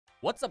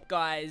What's up,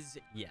 guys?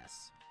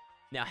 Yes.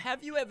 Now,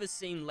 have you ever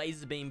seen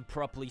LazarBeam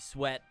properly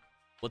sweat?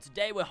 Well,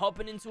 today we're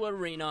hopping into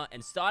arena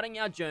and starting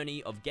our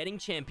journey of getting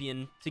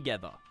champion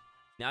together.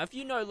 Now, if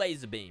you know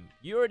LazarBeam,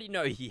 you already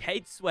know he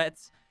hates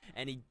sweats,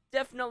 and he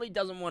definitely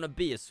doesn't want to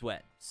be a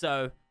sweat.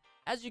 So,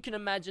 as you can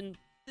imagine,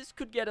 this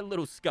could get a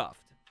little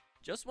scuffed.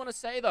 Just want to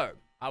say, though,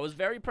 I was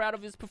very proud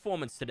of his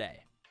performance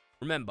today.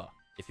 Remember,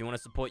 if you want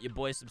to support your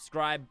boy,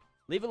 subscribe,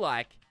 leave a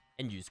like,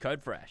 and use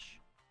code FRESH.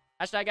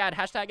 Hashtag ad,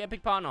 hashtag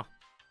epic partner.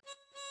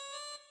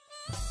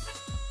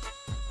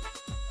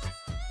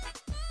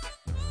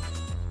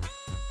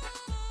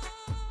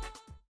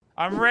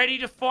 I'm ready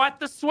to fight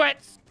the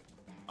sweats.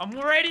 I'm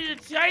ready to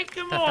take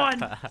them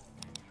on.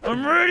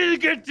 I'm ready to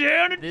get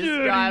down and dirty.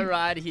 This guy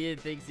right here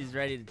thinks he's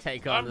ready to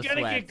take on the sweats.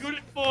 I'm gonna get good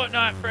at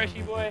Fortnite,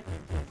 Freshy boy.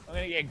 I'm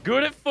gonna get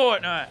good at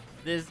Fortnite.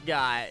 This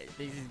guy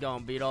thinks he's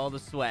gonna beat all the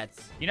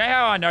sweats. You know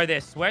how I know they're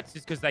sweats?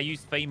 Is because they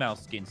use female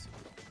skins.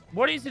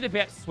 What is it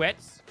about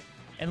sweats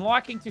and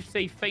liking to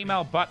see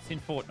female butts in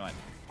Fortnite?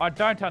 I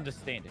don't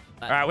understand it.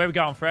 All right, where we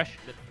going, Fresh?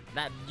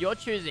 That you're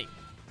choosing.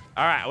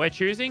 All right, we're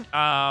choosing.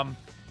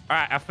 All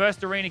right, our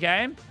first arena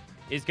game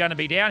is going to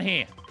be down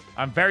here.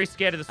 I'm very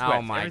scared of the sweats.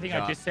 Oh my Everything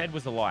God. I just said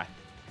was a lie.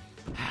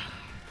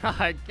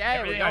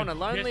 Okay, we're going to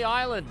Lonely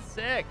Island.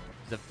 Sick.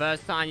 It's the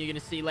first time you're going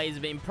to see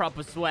LazarBeam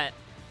proper sweat.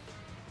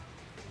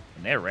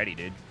 And they're ready,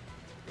 dude.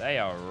 They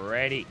are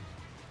ready.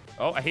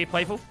 Oh, I hear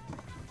Playful.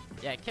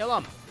 Yeah, kill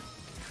him.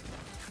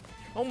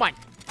 Oh my.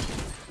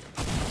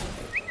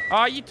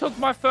 Oh, you took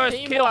my first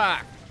kill.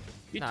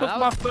 You took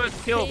my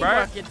first kill,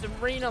 bro. It's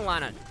arena,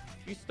 Lannon.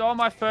 You stole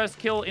my first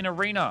kill in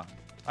arena.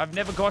 I've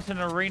never gotten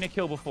an arena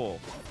kill before.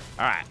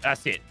 All right,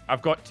 that's it.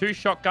 I've got 2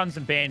 shotguns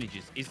and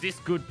bandages. Is this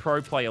good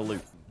pro player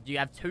loot? Do you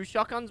have 2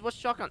 shotguns? What's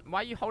shotgun?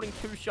 Why are you holding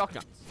 2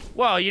 shotguns?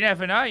 Well, you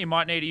never know. You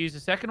might need to use a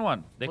second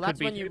one. Well,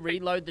 that's when you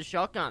reload the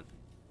shotgun.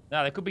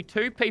 No, there could be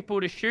 2 people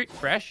to shoot,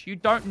 Fresh. You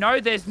don't know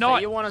there's not.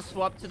 So you want to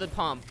swap to the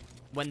pump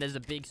when there's a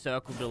big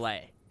circle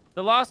delay.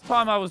 The last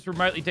time I was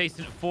remotely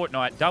decent at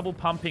Fortnite, double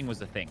pumping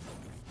was a thing.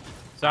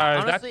 So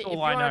honestly, that's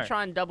all I know. if you want to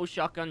try and double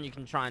shotgun, you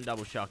can try and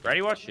double shotgun.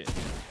 Ready? Watch it.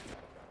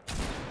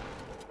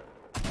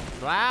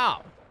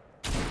 Wow.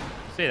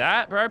 See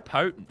that, bro?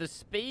 Potent. The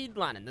speed,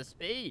 Lannon. The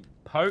speed.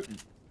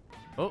 Potent.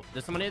 Oh,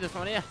 there's someone here. There's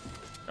someone here.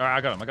 All right,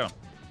 I got him. I got him.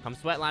 Come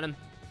sweat, Lannon.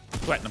 I'm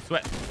sweating. I'm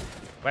sweating.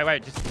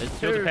 Wait.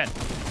 Just build the pen.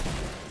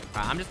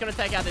 All right, I'm just going to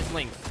take out this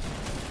Lynx.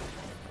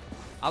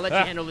 I'll let you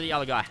handle the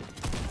other guy.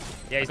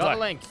 Yeah, he's got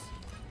the Lynx.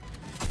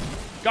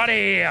 Got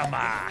him. Look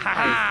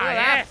at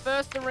that.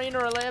 First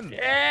arena limb.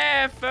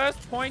 Yeah,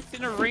 first points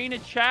in arena,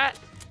 chat.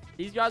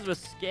 These guys were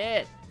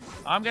scared.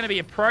 I'm going to be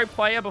a pro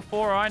player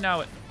before I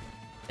know it.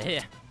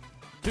 Here.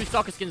 2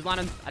 soccer skins,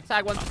 Lannon. I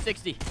tag 1 for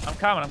 60. I'm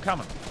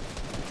coming.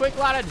 Quick,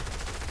 Lannon.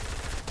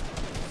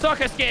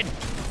 Soccer skin.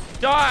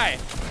 Die.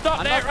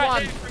 Stop there,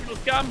 right there, criminal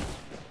scum.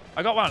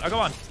 I got one.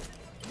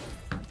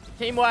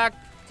 Teamwork.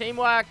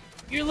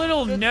 You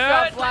little Good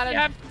nerd. stuff, Lannon.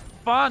 Have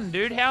fun,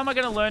 dude. How am I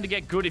going to learn to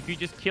get good if you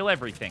just kill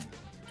everything?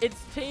 It's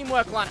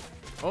teamwork, Lannon.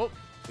 Oh,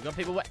 we got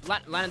people.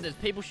 Lannon, there's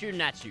people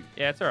shooting at you.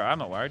 Yeah, it's all right. I'm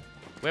not worried.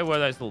 Where were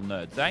those little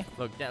nerds, eh?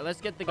 Look,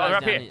 let's get the guys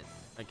up down here. here.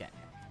 Okay,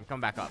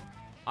 come back up.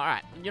 All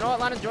right. You know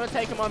what, Lannon? Do you want to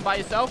take them on by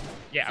yourself?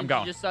 Yeah, I'm Since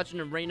going. You're just such an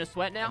arena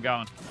sweat now. I'm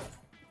going.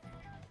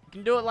 You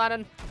can do it,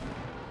 Lannon.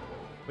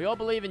 We all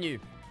believe in you.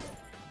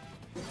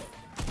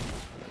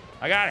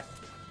 I got it.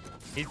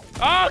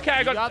 Oh, okay.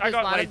 I got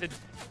Lannon. lasered.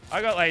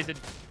 I got lasered.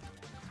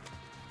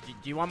 Do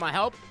you want my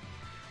help?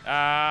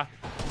 All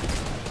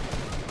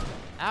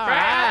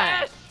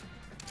right.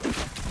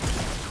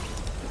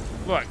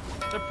 Look,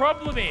 the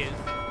problem is,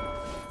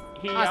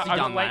 I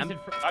got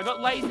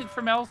lasered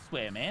from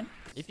elsewhere, man.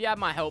 If you had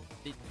my help,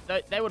 they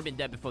would have been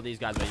dead before these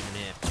guys were even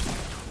here.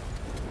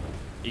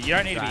 You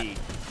don't need to be.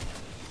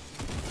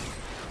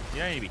 You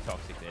don't need to be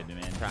toxic there,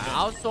 man.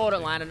 I'll sort it,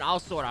 Landon. I'll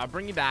sort it. I'll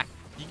bring you back.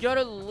 You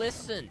gotta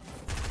listen.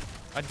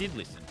 I did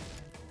listen.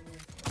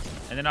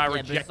 And then I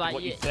rejected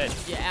what you said.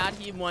 You're out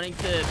here wanting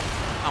to...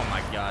 Oh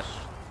my gosh.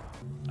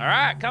 All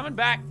right, coming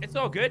back. It's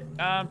all good.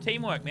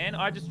 Teamwork, man.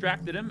 I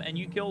distracted him and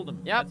you killed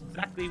him. Yep. That's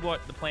exactly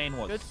what the plan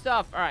was. Good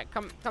stuff. All right,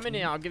 come in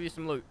here. I'll give you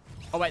some loot.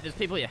 Oh wait, there's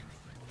people here.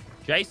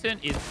 Jason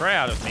is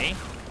proud of me.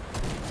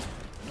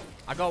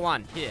 I got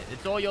one. Here,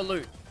 it's all your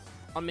loot.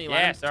 On me,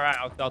 Landon. Yes, all right.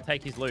 I'll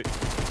take his loot.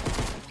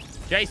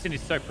 Jason is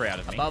so proud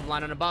of me. Above,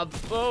 Landon, above.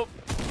 Oh,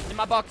 in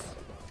my box.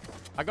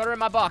 I got her in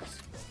my box.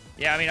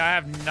 Yeah, I mean, I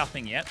have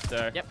nothing yet,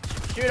 so... Yep.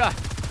 Shoot her.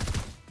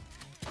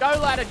 Go,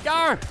 Landon,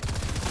 go!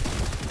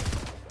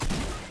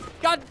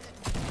 God!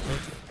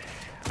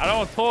 I don't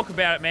want to talk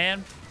about it,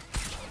 man.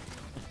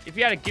 If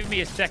you had to give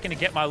me a second to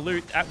get my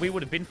loot, we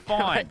would have been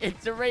fine.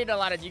 It's arena,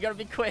 Landon. You gotta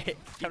be quick.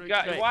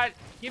 Why?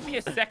 Give me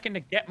a second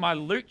to get my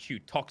loot, you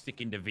toxic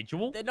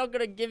individual. They're not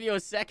gonna give you a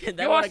second.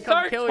 They you want are to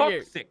come so kill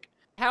toxic.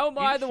 you. How am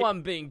I the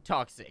one being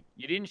toxic?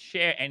 You didn't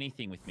share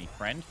anything with me,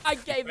 friend. I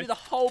gave you the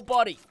whole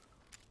body.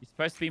 You're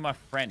supposed to be my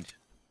friend.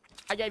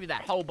 I gave you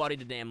that whole body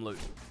to damn loot.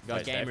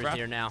 Got gamers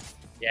here now.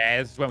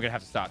 Yeah, this is where I'm going to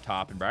have to start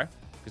tarping, bro.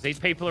 Because these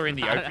people are in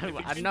the open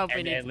division. I don't know if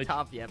we need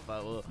tough yet,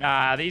 but...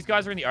 Nah, these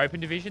guys are in the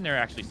open division. They're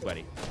actually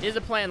sweaty. Here's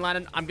the plan,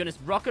 Landon. I'm going to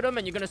rocket them,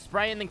 and you're going to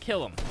spray and then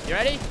kill them. You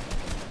ready?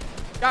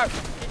 Go.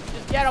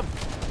 Just get them.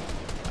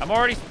 I'm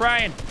already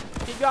spraying.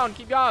 Keep going.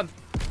 Keep going.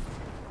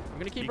 I'm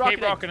going to keep rocketing.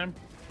 Keep rocking them.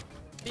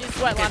 Be a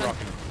sweat, Landon.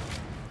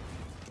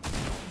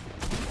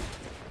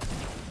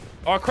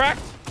 Oh,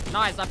 cracked.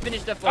 Nice. I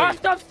finished it for you. Oh,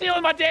 stop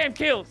stealing my damn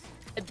kills.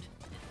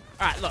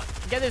 All right, look.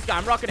 Get this guy.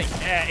 I'm rocketing.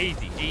 Yeah,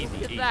 easy.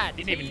 Look at that.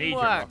 Didn't even need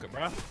your rocket,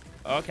 bro.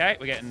 Okay,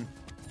 we're getting...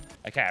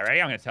 Okay,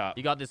 ready? I'm going to top.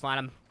 You got this,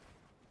 Landon.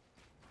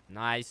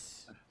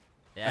 Nice.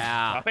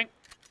 Yeah. Topping.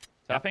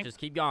 Yep, just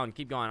keep going.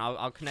 Keep going.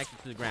 I'll connect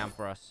it to the ground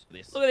for us.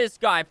 Look at this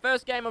guy.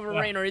 First game of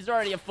Arena. He's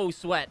already a full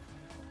sweat.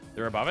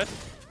 They're above it?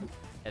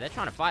 Yeah, they're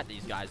trying to fight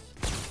these guys.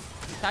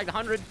 Tagged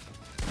 100.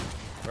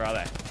 Where are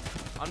they?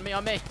 On me,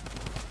 on me.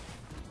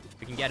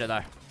 We can get her,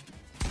 though.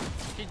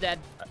 She's dead.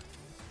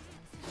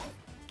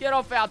 Get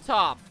off our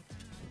top.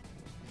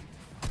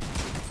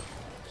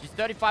 She's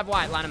 35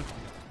 white, Lanham.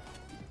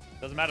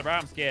 Doesn't matter, bro.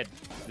 I'm scared.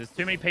 There's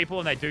too many people,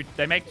 and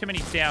they make too many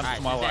sounds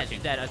for my liking.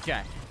 She's dead.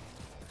 Okay.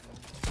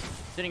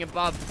 Sitting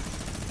above.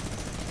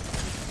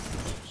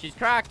 She's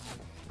cracked.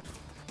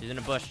 She's in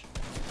a bush.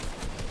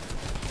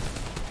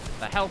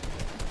 The hell?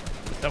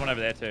 There's someone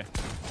over there, too.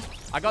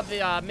 I got the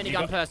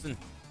minigun person.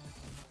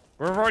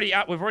 We've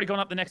already gone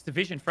up the next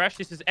division, Fresh.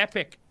 This is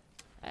epic.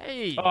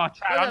 Hey. Oh,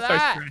 Chad, I'm so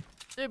stressed.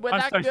 Dude, we're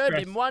that good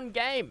in one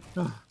game.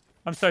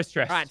 I'm so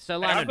stressed. All right, so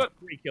Lanham. I've got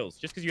 3 kills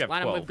just because you have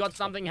 12. Lanham, we've got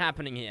something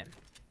happening here.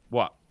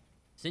 What?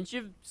 Since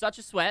you've such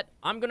a sweat,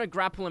 I'm going to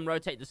grapple and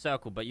rotate the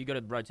circle, but you got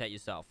to rotate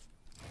yourself.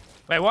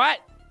 Wait, what?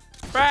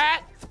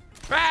 Fresh!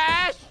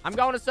 Fresh! I'm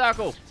going to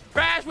circle.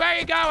 Fresh, where are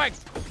you going?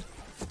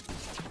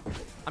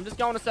 I'm just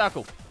going to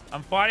circle.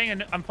 I'm fighting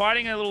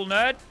a little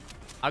nerd.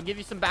 I'll give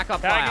you some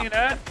backup Tagging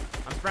fire. a nerd.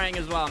 I'm spraying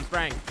as well. I'm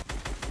spraying.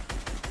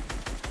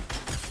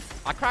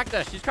 I cracked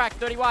her. She's cracked.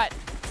 30 white.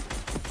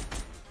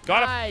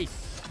 Got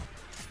nice.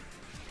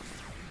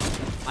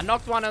 I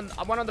knocked one on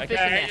the fish in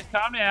there. Just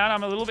calm down.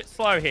 I'm a little bit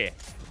slow here.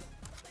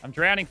 I'm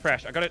drowning,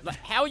 Fresh. I got it.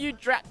 How are you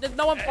There's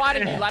no one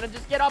fighting you, Lanham.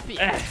 Just get up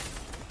here.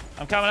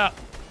 I'm coming up.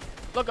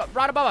 Look up,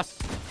 right above us.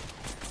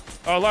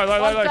 Oh, low.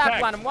 One tap,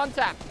 Tag. Lanham. One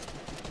tap.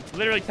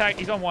 Literally tagged.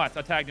 He's on whites.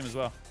 I tagged him as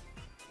well.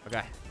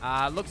 Okay.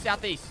 Look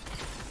southeast.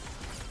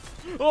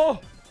 Oh.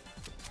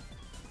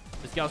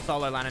 Just go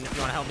solo, Lanham, if you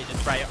want to help me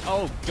just spray it.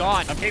 Oh,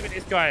 God. I'm keeping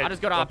this guy. I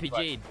just got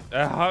RPG'd.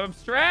 I'm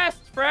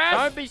stressed, Fresh.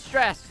 Don't be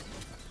stressed.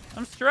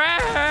 I'm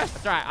stressed.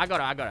 It's all right. I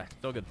got her.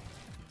 It's all good.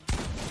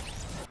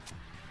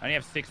 I only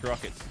have 6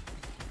 rockets.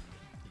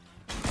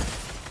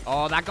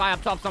 Oh, that guy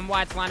up top's on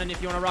whites, Lanham,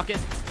 if you want to rocket.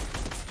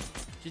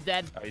 She's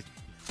dead. Oh,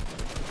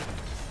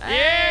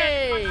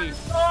 Hey!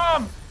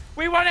 Yeah,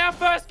 we won our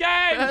first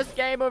game! First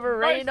game of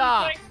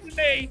Arena. Thanks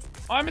to me.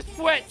 I'm a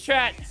sweat,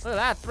 chat. Look at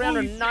that.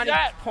 390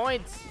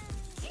 points.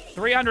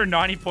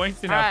 390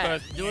 points in our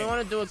first game. Do we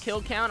want to do a kill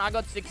count? I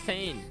got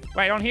 16.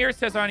 Wait, on here it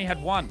says I only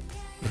had 1.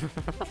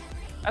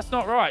 That's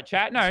not right,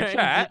 chat. No,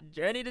 chat.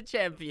 Journey to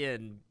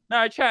champion.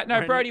 No, chat.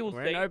 No, Brody will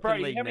see.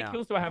 Brody, how many now.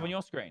 kills do I have on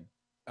your screen?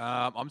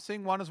 I'm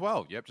seeing 1 as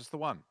well. Yep, just the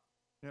 1.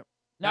 Yep.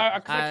 No,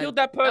 I killed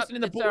that person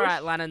in the bush. It's all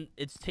right, Lanham.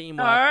 It's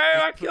teamwork. No,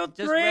 I killed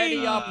 3. Just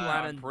ready up,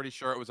 Lanham. I'm pretty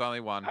sure it was only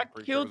 1. I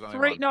killed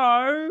 3.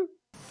 No.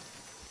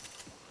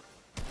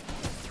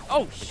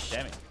 Oh, shit.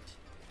 Damn it.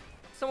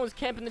 Someone's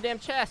camping the damn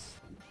chest.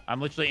 I'm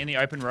literally in the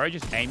open road,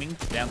 just aiming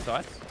down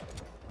sights.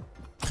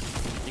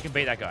 You can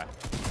beat that guy.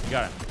 You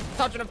got him.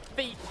 Touching him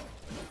feet.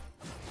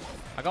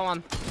 I got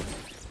one.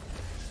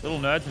 Little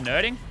nerds are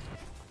nerding.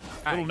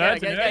 Little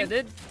nerds are nerding.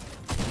 Dude.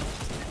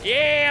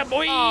 Yeah,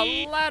 boy.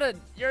 Oh, Lanham,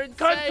 you're insane.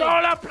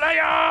 Controller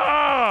player.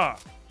 All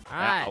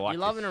right, you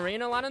love an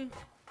arena, Lanham?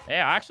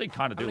 Yeah, I actually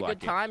kind of do like it. Having a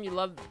good time? You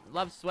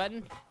love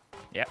sweating?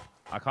 Yep,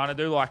 I kind of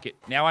do like it.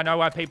 Now I know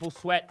why people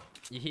sweat.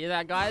 You hear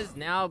that, guys?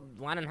 Now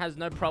Lanham has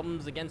no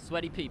problems against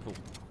sweaty people.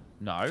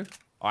 No,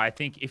 I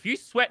think if you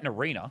sweat in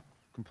arena,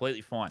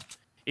 completely fine.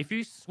 If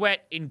you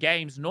sweat in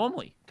games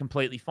normally,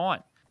 completely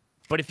fine.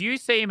 But if you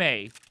see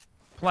me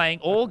playing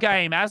all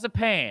game as a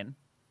pan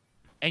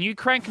and you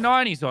crank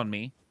 90s on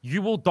me,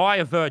 you will die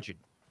a virgin.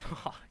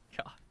 Oh,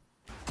 God.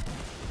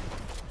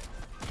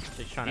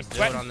 Just trying to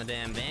do it on the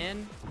damn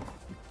van.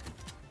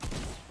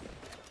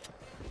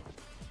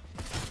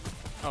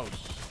 Oh,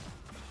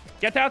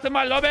 get out of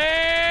my lobby!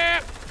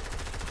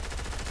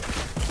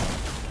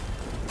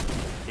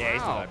 Yeah,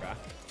 he's wow. low, bro.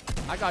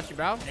 I got you,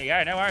 bro. There you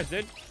go. No worries,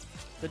 dude.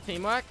 Good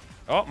teamwork.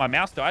 Oh, my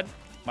mouse died.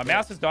 My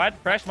mouse has died.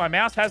 Fresh, my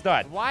mouse has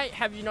died. Why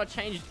have you not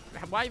changed?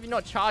 Why have you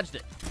not charged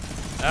it?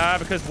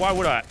 Because why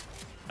would I?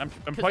 I'm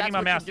plugging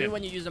my mouse in. That's what you do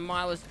when you use a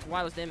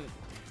wireless M.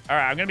 All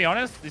right, I'm going to be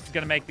honest. This is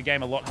going to make the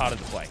game a lot harder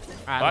to play.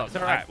 All right, it's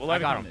all right. We'll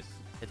overcome this.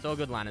 It's all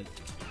good, Lanham.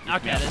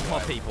 Okay, there's more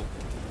people.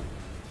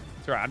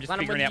 It's all right. I'm just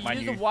Lanham, figuring out my new...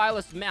 when you use a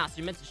wireless mouse,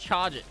 you're meant to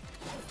charge it.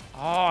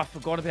 Oh, I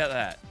forgot about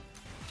that.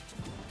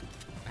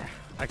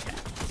 Okay.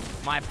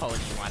 My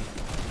apology, one.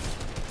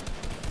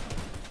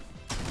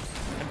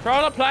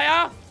 Controller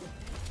player!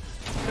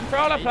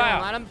 Controller player!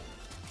 Doing,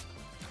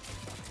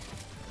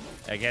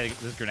 Okay,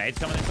 there's grenades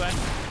coming this way.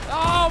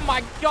 Oh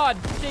my god,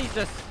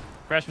 Jesus.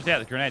 Fresh was out.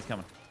 There's grenades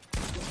coming.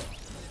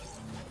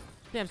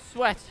 Damn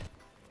sweat.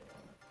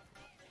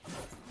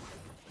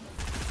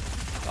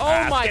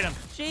 Oh my get him.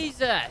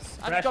 Jesus. I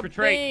Fresh, just got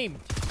retreat. beamed.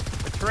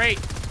 Retreat.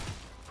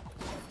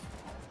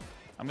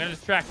 I'm going to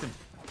distract him.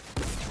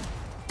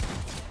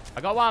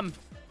 I got one.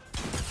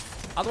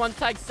 Other one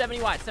takes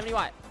 70 white. 70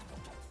 white.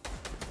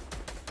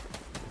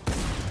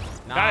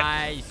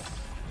 Nice.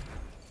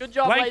 Good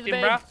job, Flanked him,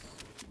 bro. LazarBeam.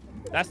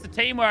 That's the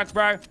teamwork,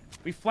 bro.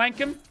 We flank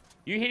him.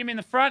 You hit him in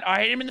the front.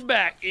 I hit him in the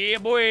back. Yeah,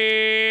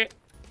 boy.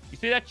 You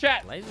see that,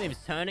 chat? LazarBeam's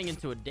turning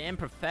into a damn I'm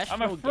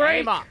professional a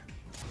freak. gamer.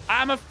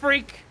 I'm a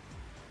freak.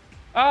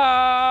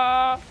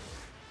 I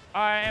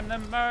am the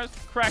most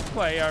cracked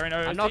player in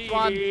OC. I knocked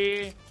one.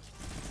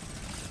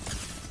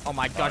 Oh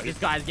my god, this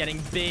guy's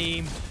getting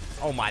beamed.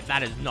 Oh my,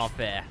 that is not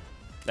fair.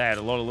 They had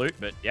a lot of loot,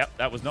 but yep,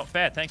 that was not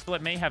fair. Thanks for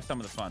letting me have some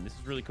of the fun. This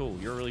is really cool.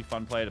 You're a really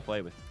fun player to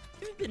play with.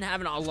 You've been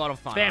having a lot of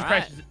fun,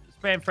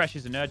 Spam Fresh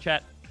is a nerd,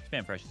 chat.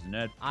 Spam Fresh is a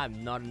nerd.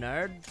 I'm not a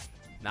nerd.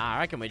 Nah, I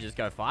reckon we just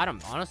go fight him,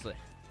 honestly.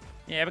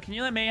 Yeah, but can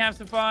you let me have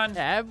some fun?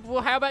 Yeah,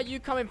 well, how about you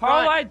come in The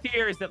whole front?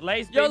 idea is that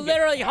LazarBeam You're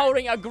literally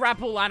holding a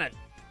grapple, Lannon.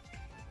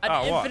 An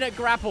Oh, what? infinite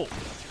grapple.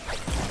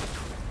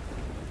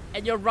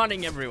 And you're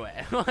running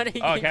everywhere. What are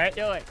you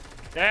doing?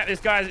 Yeah, this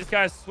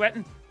guy's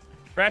sweating.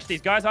 Fresh,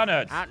 these guys are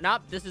nerds.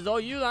 Nope, this is all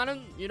you,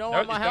 Lannon. You don't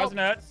Nope, want my these help.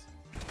 guys are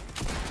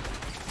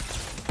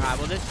nerds. Alright,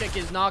 well, this chick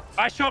is knocked.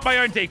 I shot my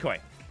own decoy.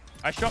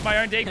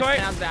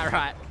 Sounds about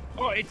right.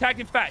 Oh, he tagged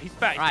him fat. He's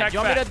fat. He's Alright, tagged do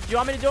you fat.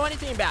 want me to do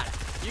anything about it?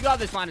 You got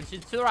this, Lannon. To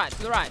the right,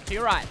 to the right, to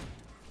your right.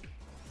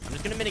 I'm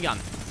just gonna minigun.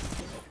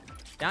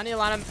 Down here,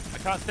 Lannon. I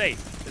can't see.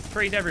 There's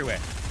trees everywhere.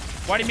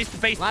 Why did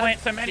Mr. Beast plant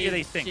so many of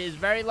these things? She's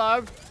very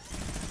low. Well,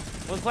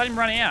 let's let him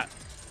run out.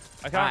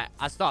 Okay. Alright,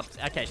 I stopped.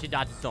 Okay, she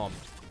died to storm.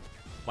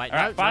 Wait,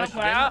 Alright, no, final she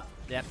player.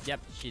 didn't. Yep,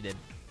 she did.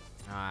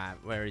 Alright,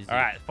 where is he?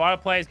 Alright, the final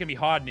player's going to be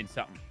hiding in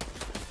something.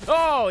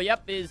 Oh,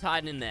 yep, he's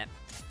hiding in there.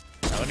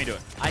 No, let me do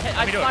it. I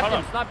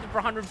sniped him for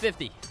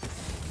 150.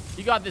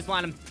 You got this,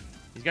 Lanham.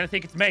 He's going to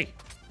think it's me.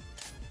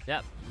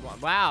 Yep.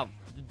 Wow.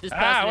 This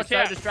person is watch so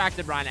out.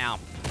 distracted right now.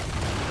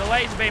 There's a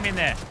laser beam in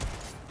there.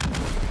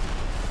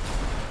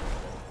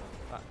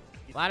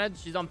 Lanham,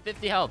 she's on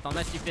 50 health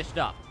unless you fished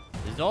up.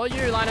 This is all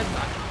you, Lanham.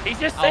 He's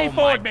just Oh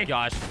C4'd my me.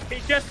 gosh.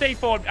 He's just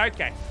C4'd.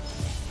 Okay.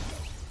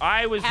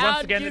 I was How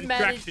once again did the you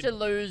manage distraction.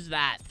 to lose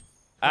that?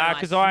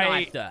 Because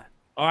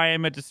I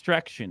am a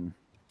distraction.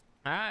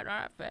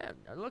 Alright, fair.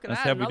 Look at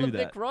That's that. how we Another do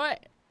that. Vic Roy.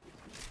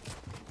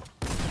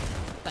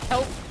 The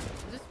hell?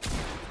 This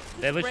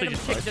They're literally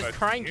random just chick both just focusing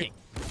cranking.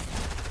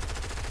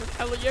 What the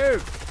hell are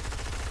you?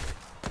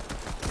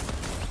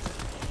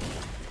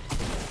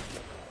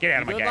 Get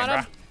out of You my good, game,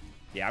 Lanham? bro.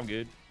 Yeah, I'm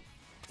good.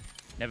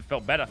 Never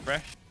felt better,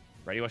 Fresh.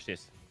 Ready? Watch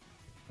this.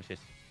 Watch this.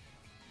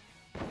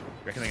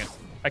 Reckon they're gonna...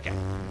 Okay.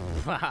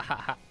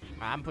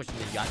 I'm pushing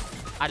these guys.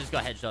 I just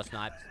got headshot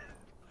sniped.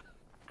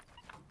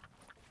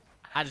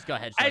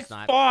 It's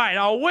fine.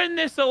 I'll win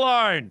this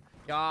alone.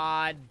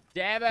 God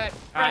damn it.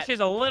 Fresh is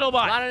a little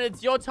bite. London,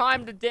 it's your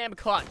time to damn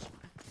clutch.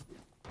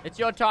 It's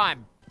your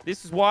time.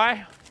 This is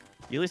why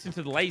you listen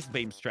to the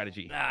LazarBeam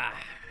strategy.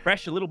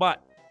 Fresh, a little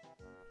butt.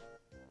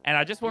 And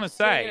I just want to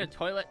say, in a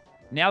toilet.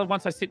 now that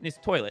once I sit in this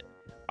toilet,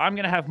 I'm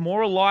going to have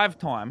more alive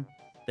time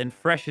than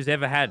Fresh has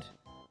ever had.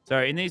 So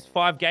in these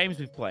 5 games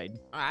we've played,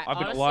 Alright, I've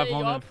been honestly, alive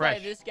longer you'll than play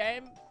Fresh. this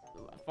game,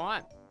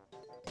 fine.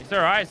 It's all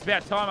right. It's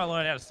about time I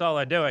learned how to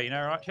solo do it. You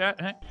know, right, chat?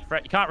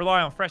 You can't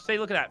rely on Fresh. See,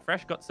 look at that.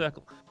 Fresh got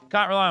circle.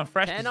 Can't rely on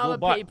Fresh. 10 other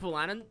people,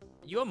 Lannon.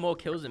 You have more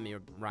kills than me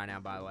right now,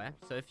 by the way.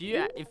 So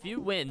if you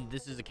win,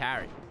 this is a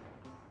carry.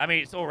 I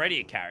mean, it's already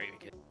a carry.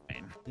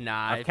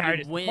 Nah, I've if carried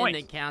you it to win, points.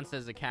 it counts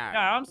as a carry. No,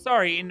 I'm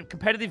sorry. In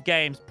competitive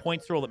games,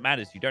 points are all that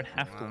matters. You don't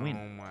have to Oh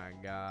win. my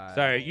god.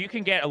 So you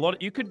can get a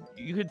lot. You could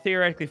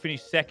theoretically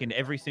finish second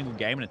every single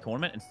game in a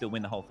tournament and still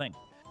win the whole thing.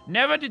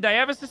 Never did they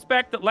ever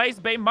suspect that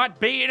LazarBeam might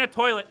be in a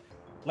toilet.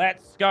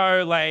 Let's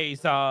go,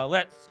 Laser.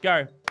 Let's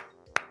go.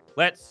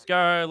 Let's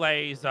go,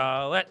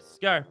 Laser. Let's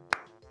go.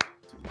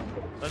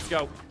 Let's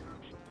go.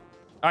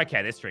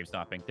 Okay, they're stream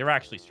sniping. They're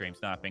actually stream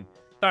sniping.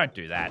 Don't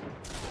do that.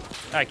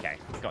 Okay,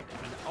 god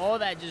damn it. Or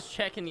they're just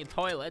checking your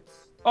toilets.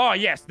 Oh,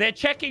 yes, they're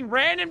checking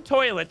random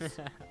toilets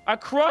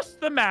across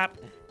the map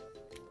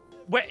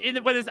where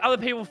there's other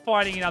people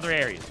fighting in other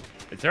areas.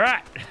 It's all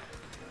right.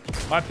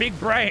 My big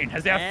brain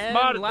has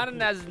outsmarted. And London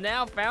has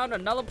now found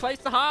another place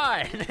to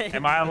hide.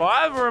 Am I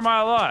alive or am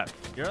I alive?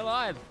 You're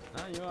alive.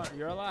 No,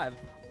 you're alive.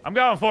 I'm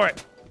going for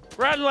it.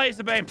 Run,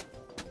 LazarBeam.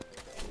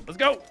 Let's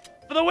go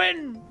for the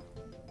win.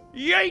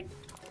 Yeet.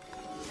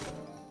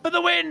 For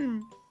the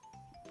win.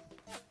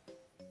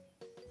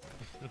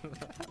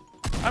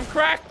 I'm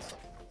cracked.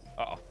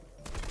 Uh-oh.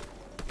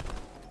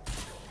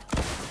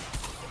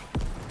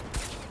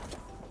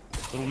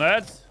 Little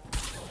nerds.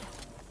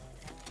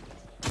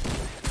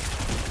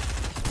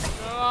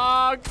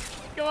 Oh,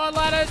 come on,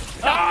 Leonard.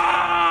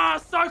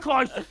 Ah, so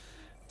close.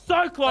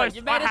 So close.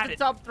 You made I it had to it.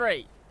 top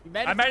 3. You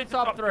made it I made to it to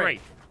top top 3. 3.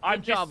 I'm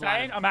Good just job,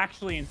 saying, Lana. I'm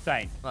actually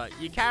insane. Look,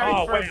 you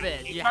carried for a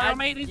bit. You I had,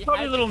 mean, these you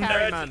probably had little your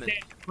carry nerds that moment.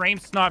 frame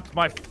sniped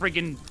my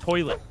friggin'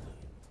 toilet.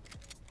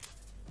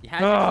 You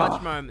had your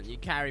clutch moment, your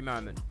carry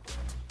moment.